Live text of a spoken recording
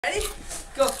Ready?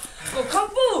 Go kung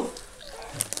fu.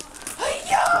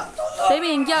 Baby,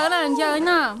 anh chơi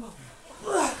nè.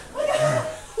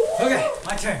 Okay,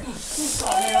 my turn.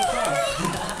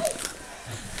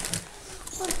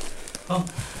 Come.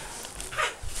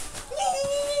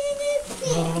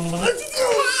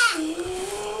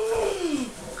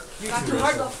 Not too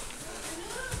hard though.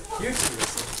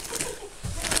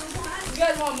 You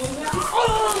guys want to move now?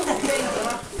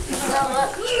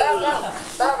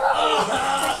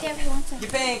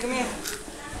 Yipeng, come here.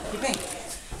 Yipeng.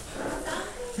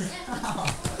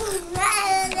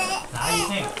 How do you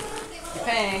think?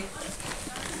 Yipeng.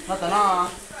 Nothing on.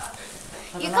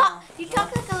 You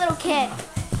talk like a little kid.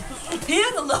 He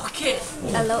is a little kid.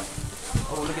 Hello.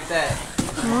 Oh, look at that.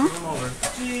 Come over.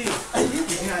 Gee.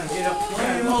 Get up.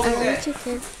 Look at that.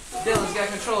 Kid. Dylan's got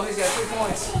control. He's got 3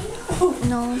 points.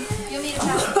 No. You want me to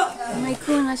pass? My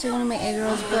cool unless you want to make egg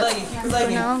rolls, Keep but legging. Keep for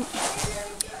legging. now,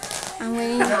 I'm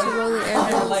waiting to roll the egg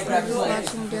rolls.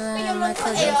 Watching Dylan and my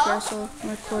cousin Russell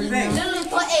recording them. Do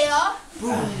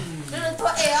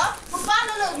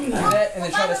that and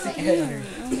then try to stick your head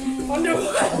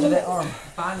under that arm.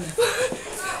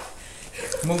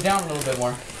 Move down a little bit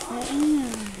more.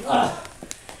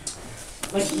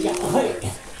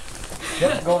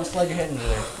 Yep, go and slide your head into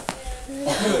there.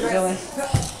 Dylan.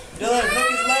 Dylan, look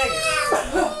his leg.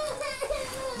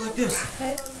 Like this.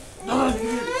 Like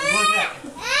that.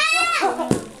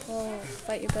 Oh,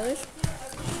 fight your brothers?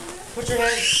 Put your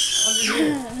head under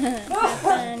here.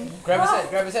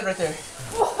 Grab his head right there.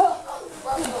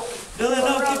 Dylan,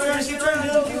 no, keep turning,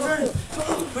 Dylan, keep turning.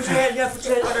 Put your head, put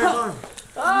your head under his arm.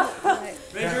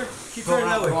 Ranger, keep turning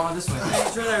that way. Go on this way.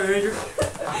 Turn that way, Ranger.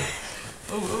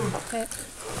 Okay.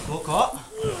 Go up.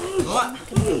 Go up.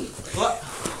 Go up.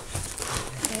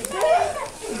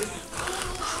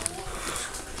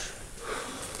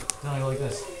 Dylan, go like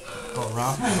this. Go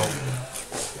around.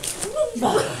 Go.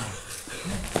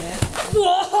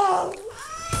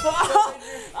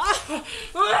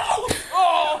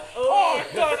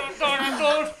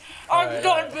 I'm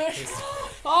done, bitch.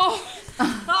 Oh.